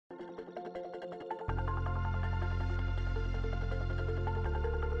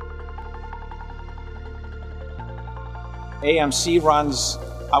AMC runs,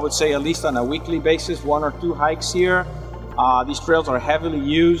 I would say, at least on a weekly basis, 1 or 2 hikes here. These trails are heavily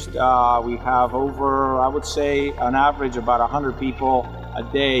used. We have over, I would say, on average about 100 people a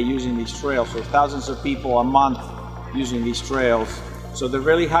day using these trails. So thousands of people a month using these trails. So they're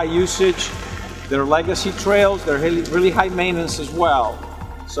really high usage. They're legacy trails. They're really high maintenance as well.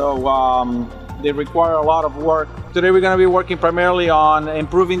 So they require a lot of work. Today we're going to be working primarily on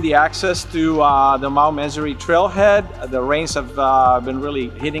improving the access to the Mount Misery trailhead. The rains have been really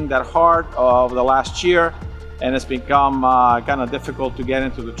hitting that hard over the last year, and it's become kind of difficult to get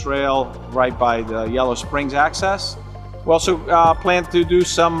into the trail right by the Yellow Springs access. We also plan to do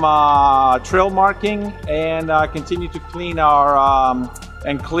some trail marking and continue to clean our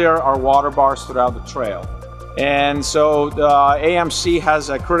and clear our water bars throughout the trail. And so the AMC has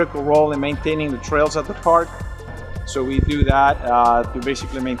a critical role in maintaining the trails at the park. So we do that to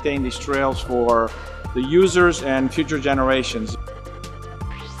basically maintain these trails for the users and future generations.